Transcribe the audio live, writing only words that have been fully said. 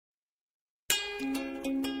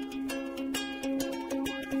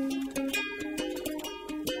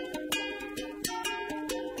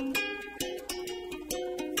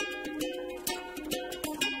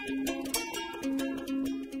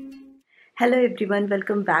Hello everyone,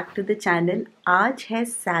 welcome back to the channel. आज है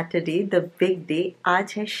Saturday, the big day.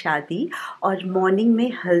 आज है शादी और मॉर्निंग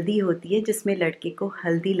में हल्दी होती है जिसमें लड़के को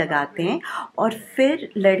हल्दी लगाते हैं और फिर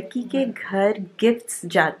लड़की के घर गिफ्ट्स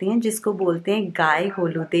जाते हैं जिसको बोलते हैं गाय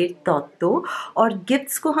होलुदे तोत्तो। और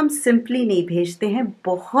गिफ्ट्स को हम सिंपली नहीं भेजते हैं,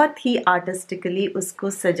 बहुत ही आर्टिस्टिकली उसको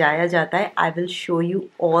सजाया जाता है। I will show you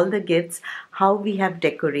all the gifts, how we have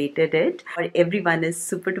decorated it, or everyone is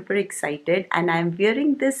super duper excited, and I am wearing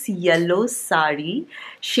this yellow sari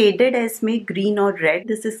shaded as में green or red.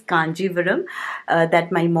 This is Kanjivaram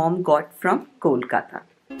that my mom got from Kolkata.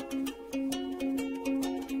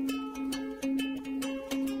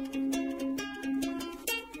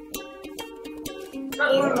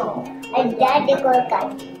 And Daddy Kolkata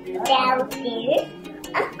downstairs.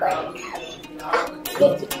 I'm going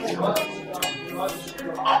to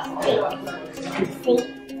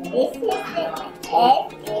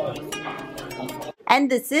And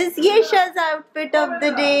this is Yesha's outfit of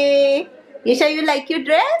the day. Yesha, you like your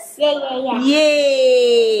dress? Yeah.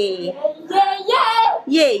 Yay! Yeah.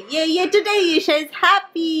 Yay! Today Yesha is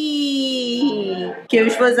happy.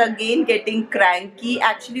 Kyush was again getting cranky.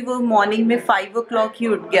 Actually वो morning में 5 o'clock ही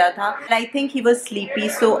उठ गया था. And I think he was sleepy.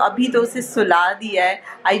 So अभी तो उसे सुला दिया है.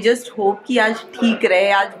 I just hope कि आज ठीक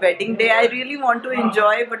रहे. आज wedding day. I really want to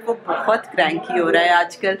enjoy, but वो बहुत cranky हो रहा है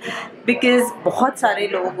आजकल because बहुत सारे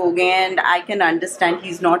लोग हो गए हैं and I can understand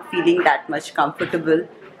he's not feeling that much comfortable.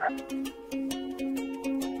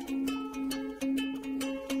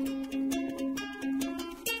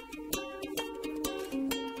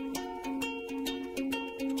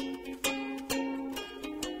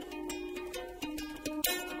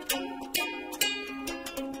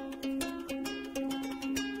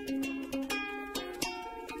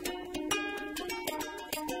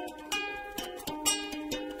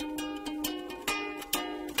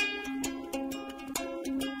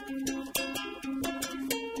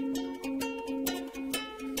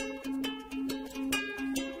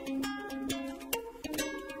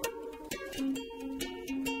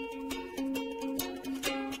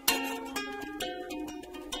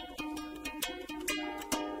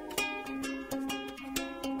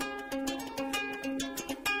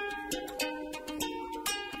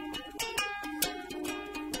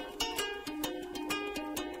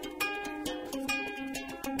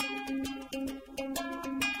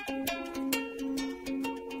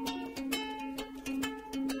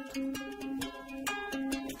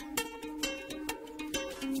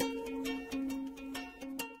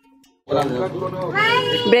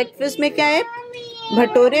 Breakfast में क्या है?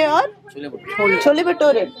 भटूरे और छोले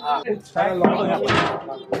भटूरे।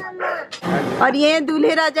 और ये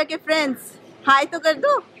दूल्हे राजा के फ्रेंड्स, हाय तो कर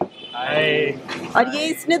दो। और ये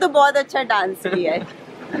इसने तो बहुत अच्छा डांस किया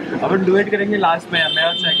है। अब डुएट करेंगे लास्ट में, मैं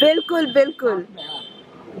और बिल्कुल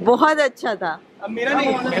बहुत अच्छा था। अब मेरा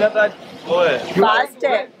नहीं, मेरा तो आज वो है, फास्ट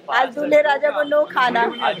है। आज दूल्हे राजा को नो खाना,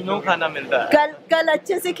 आज नो खाना मिलता है। कल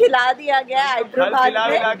अच्छे से खिला दिया गया हैदराबाद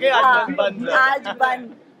में, आज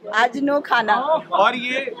बंद, आज नो खाना। और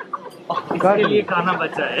ये लिए खाना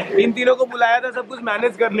बचा है। इन तीनों को बुलाया था सब कुछ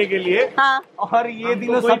मैनेज करने के लिए। हाँ। और ये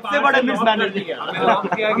तीनों सबसे बड़ा मिसमैनेज किया।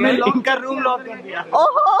 इनका रूम लॉक कर दिया।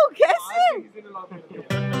 ओहो, कैसे?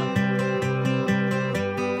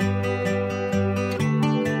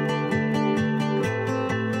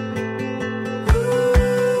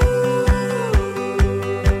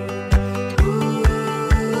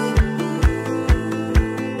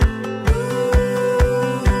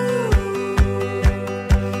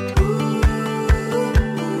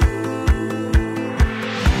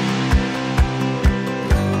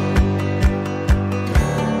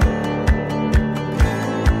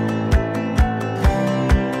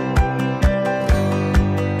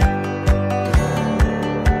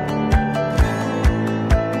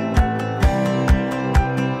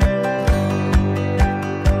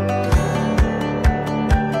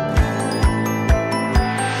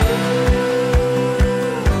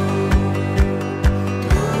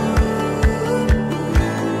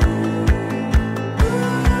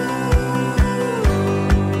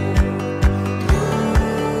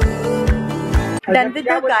 Done with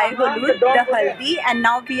the Gai Holud, the haldi, and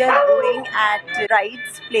now we are going at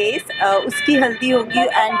bride's place. Uski haldi hogi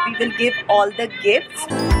and we will give all the gifts.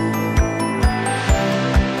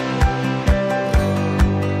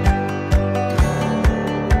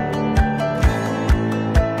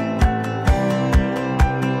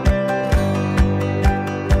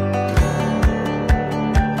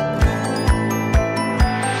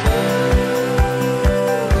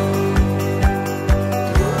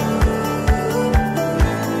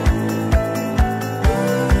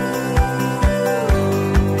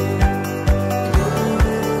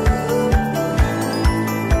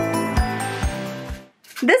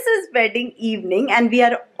 wedding evening and we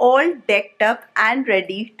are all decked up and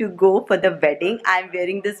ready to go for the wedding. I'm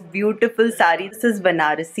wearing this beautiful sari. This is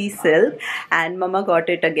Banarasi silk and Mama got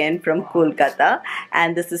it again from Kolkata,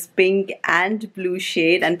 and this is pink and blue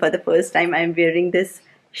shade, and for the first time I'm wearing this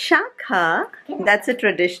shakha. That's a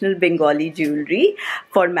traditional Bengali jewelry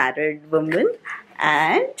for married women,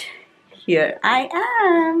 and here I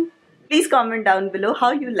am. Please comment down below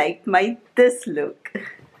how you liked my this look.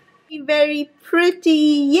 Very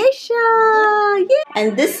pretty, Yesha. Yeah.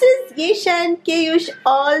 And this is Yesha and Kayush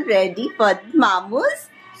all ready for Mamu's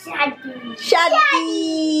Shadi.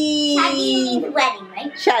 Shadi. Shadi means wedding,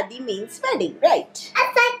 right? Shadi means wedding, right?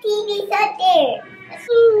 Shadi means there.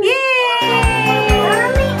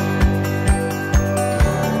 Yay!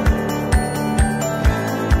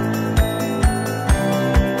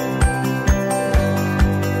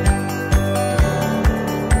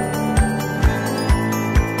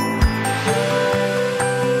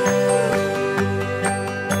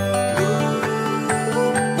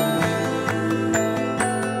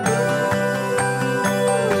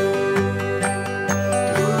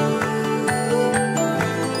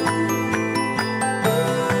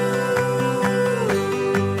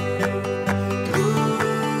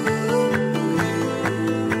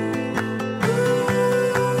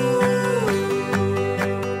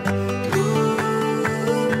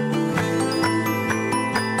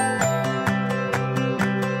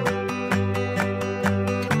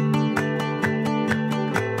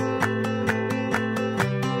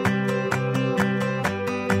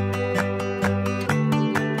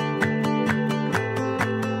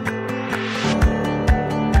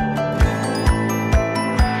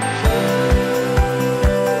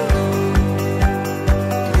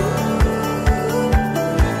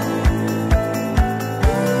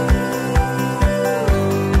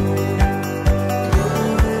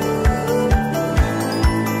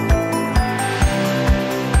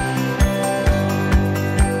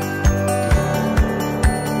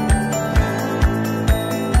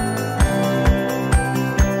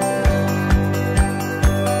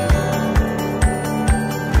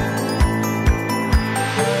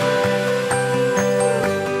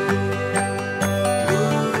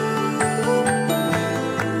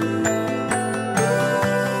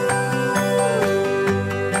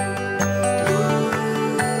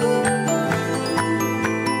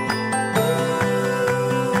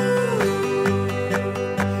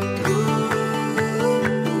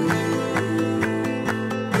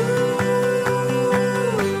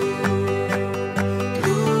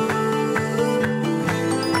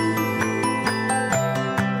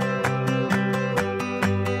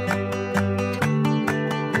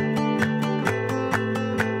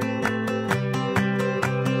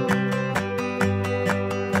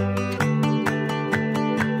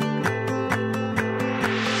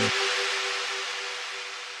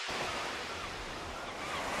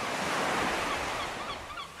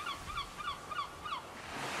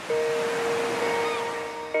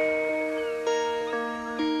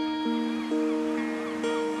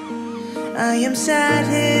 I am sat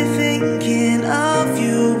here thinking of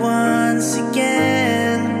you once again.